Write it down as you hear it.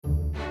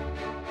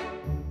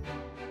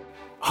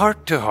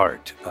Heart to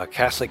Heart, a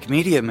Catholic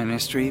media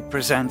ministry,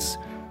 presents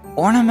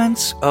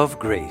Ornaments of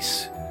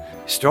Grace,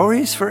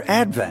 stories for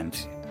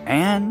Advent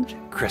and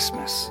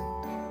Christmas.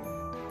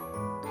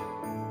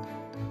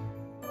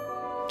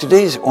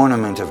 Today's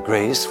Ornament of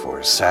Grace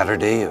for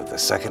Saturday of the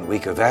second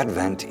week of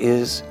Advent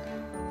is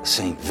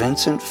St.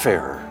 Vincent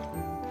Ferrer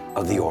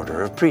of the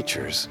Order of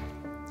Preachers.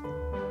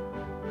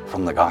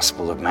 From the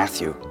Gospel of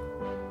Matthew.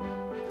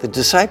 The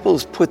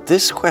disciples put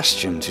this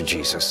question to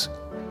Jesus: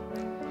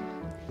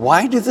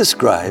 "Why do the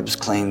scribes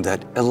claim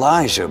that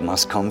Elijah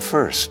must come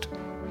first?"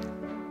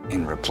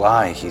 In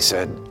reply, he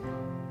said,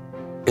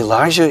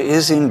 "Elijah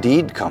is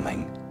indeed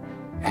coming,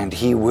 and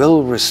he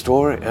will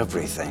restore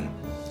everything.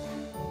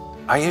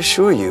 I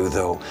assure you,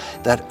 though,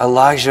 that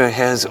Elijah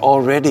has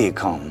already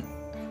come."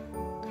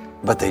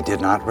 But they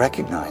did not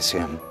recognize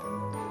him,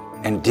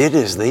 and did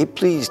as they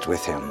pleased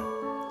with him.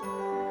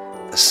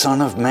 The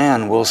Son of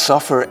Man will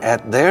suffer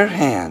at their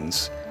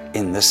hands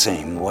in the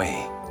same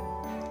way.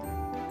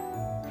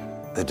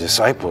 The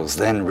disciples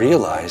then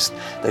realized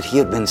that he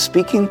had been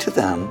speaking to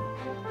them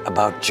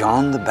about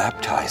John the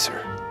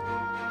Baptizer.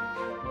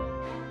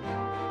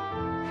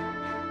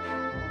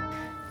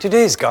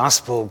 Today's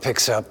gospel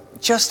picks up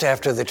just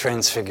after the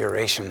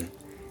Transfiguration,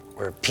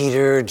 where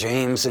Peter,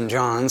 James, and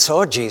John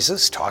saw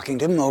Jesus talking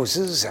to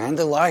Moses and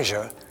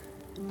Elijah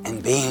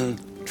and being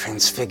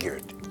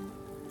transfigured.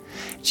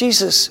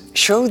 Jesus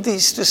showed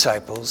these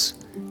disciples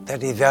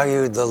that he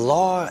valued the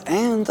law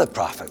and the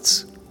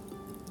prophets.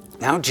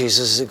 Now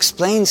Jesus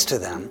explains to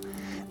them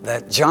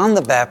that John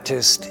the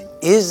Baptist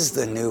is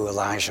the new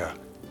Elijah,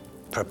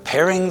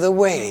 preparing the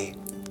way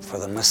for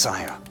the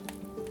Messiah.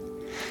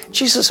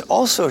 Jesus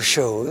also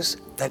shows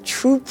that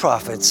true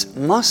prophets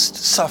must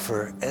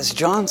suffer as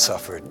John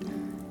suffered,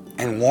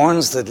 and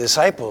warns the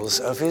disciples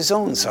of his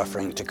own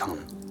suffering to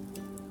come.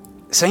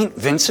 St.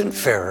 Vincent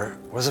Ferrer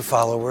was a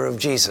follower of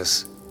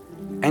Jesus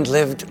and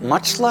lived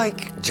much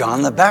like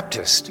John the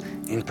Baptist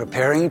in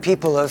preparing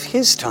people of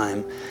his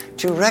time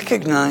to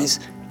recognize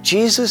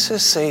Jesus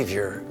as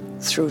Savior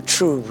through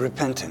true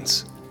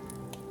repentance.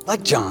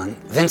 Like John,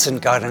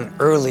 Vincent got an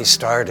early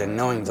start in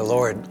knowing the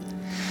Lord.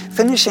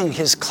 Finishing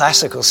his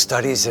classical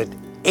studies at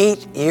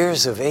 8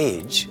 years of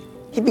age,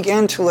 he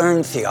began to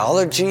learn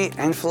theology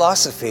and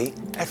philosophy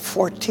at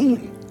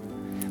 14.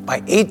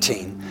 By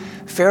 18,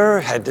 Ferrer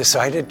had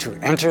decided to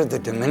enter the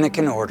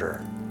Dominican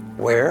order,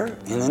 where,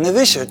 in the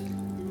novitiate,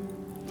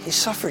 he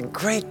suffered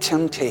great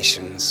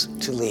temptations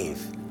to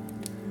leave.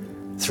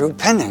 Through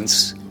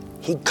penance,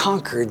 he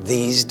conquered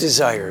these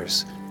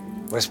desires,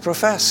 was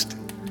professed,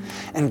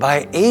 and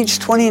by age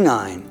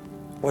 29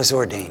 was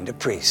ordained a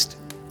priest.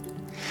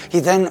 He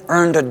then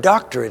earned a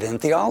doctorate in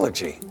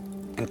theology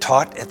and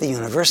taught at the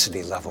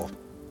university level.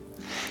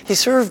 He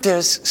served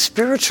as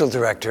spiritual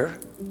director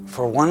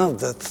for one of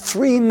the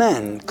 3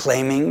 men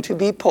claiming to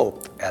be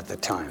pope at the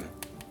time.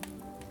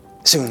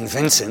 Soon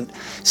Vincent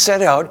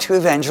set out to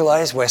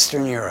evangelize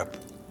Western Europe.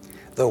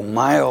 Though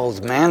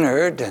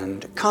mild-mannered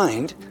and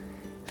kind,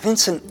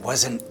 Vincent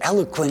was an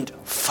eloquent,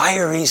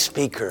 fiery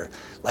speaker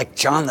like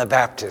John the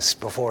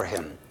Baptist before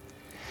him.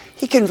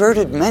 He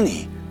converted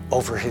many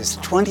over his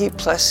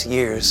 20-plus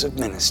years of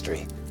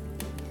ministry.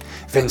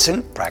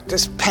 Vincent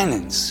practiced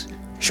penance,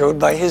 showed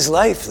by his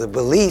life the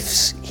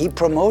beliefs he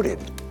promoted,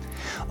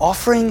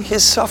 offering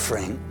his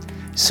suffering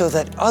so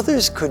that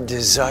others could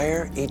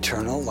desire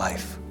eternal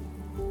life.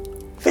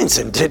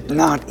 Vincent did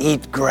not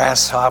eat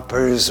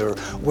grasshoppers or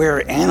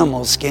wear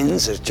animal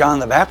skins as John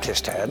the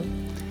Baptist had,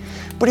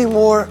 but he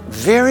wore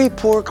very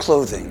poor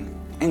clothing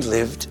and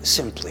lived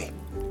simply.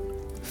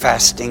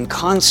 Fasting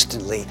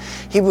constantly,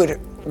 he would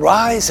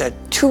rise at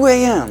 2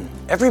 a.m.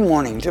 every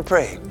morning to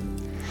pray.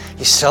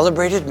 He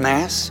celebrated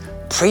Mass,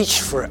 preached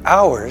for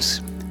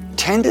hours,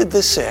 tended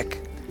the sick,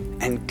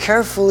 and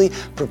carefully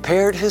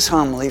prepared his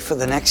homily for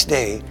the next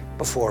day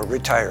before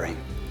retiring.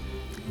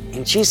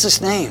 In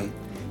Jesus' name,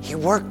 he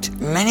worked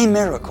many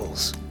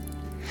miracles.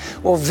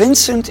 While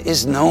Vincent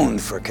is known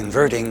for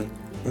converting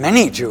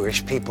many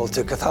Jewish people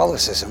to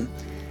Catholicism,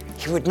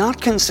 he would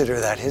not consider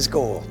that his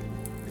goal.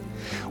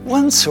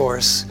 One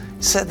source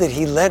said that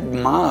he led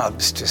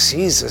mobs to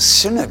seize a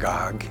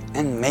synagogue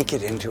and make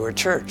it into a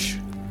church.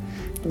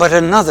 But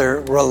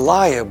another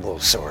reliable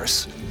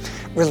source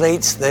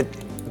relates that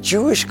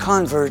Jewish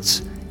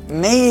converts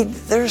made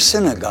their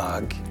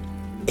synagogue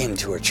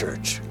into a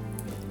church.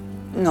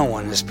 No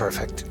one is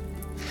perfect,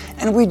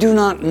 and we do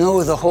not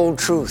know the whole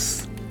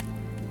truth.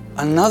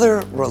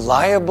 Another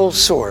reliable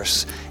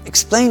source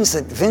explains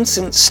that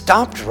Vincent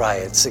stopped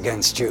riots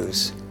against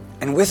Jews,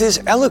 and with his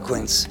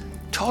eloquence,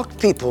 talked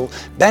people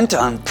bent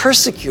on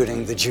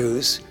persecuting the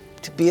Jews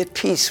to be at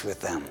peace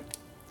with them.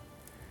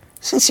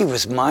 Since he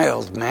was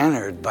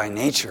mild-mannered by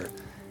nature,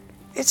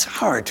 it's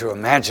hard to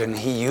imagine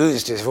he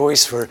used his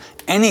voice for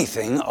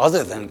anything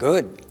other than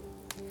good.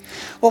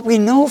 What we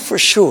know for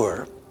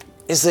sure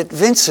is that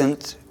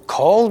Vincent,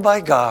 called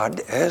by God,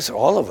 as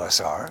all of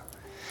us are,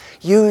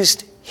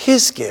 used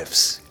his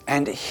gifts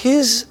and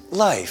his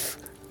life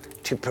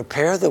to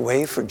prepare the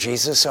way for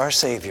Jesus our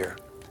Savior,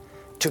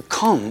 to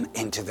come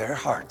into their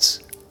hearts.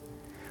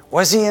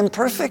 Was he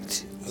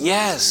imperfect?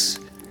 Yes.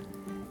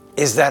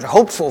 Is that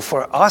hopeful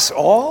for us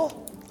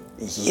all?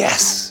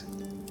 Yes.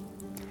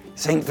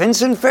 St.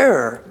 Vincent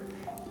Ferrer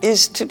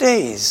is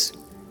today's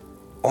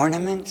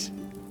ornament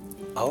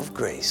of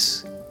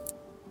grace.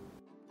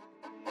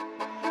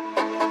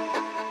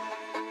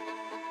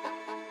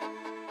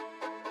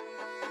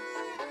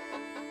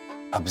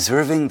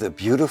 Observing the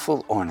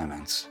beautiful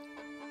ornaments.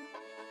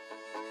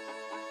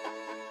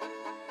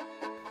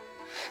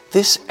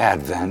 This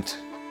Advent,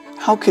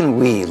 how can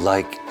we,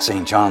 like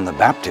St. John the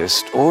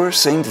Baptist or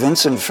St.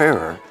 Vincent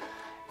Ferrer,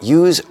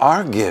 use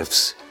our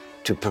gifts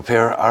to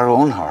prepare our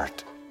own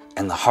heart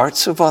and the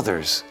hearts of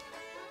others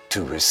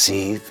to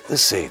receive the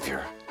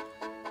Savior?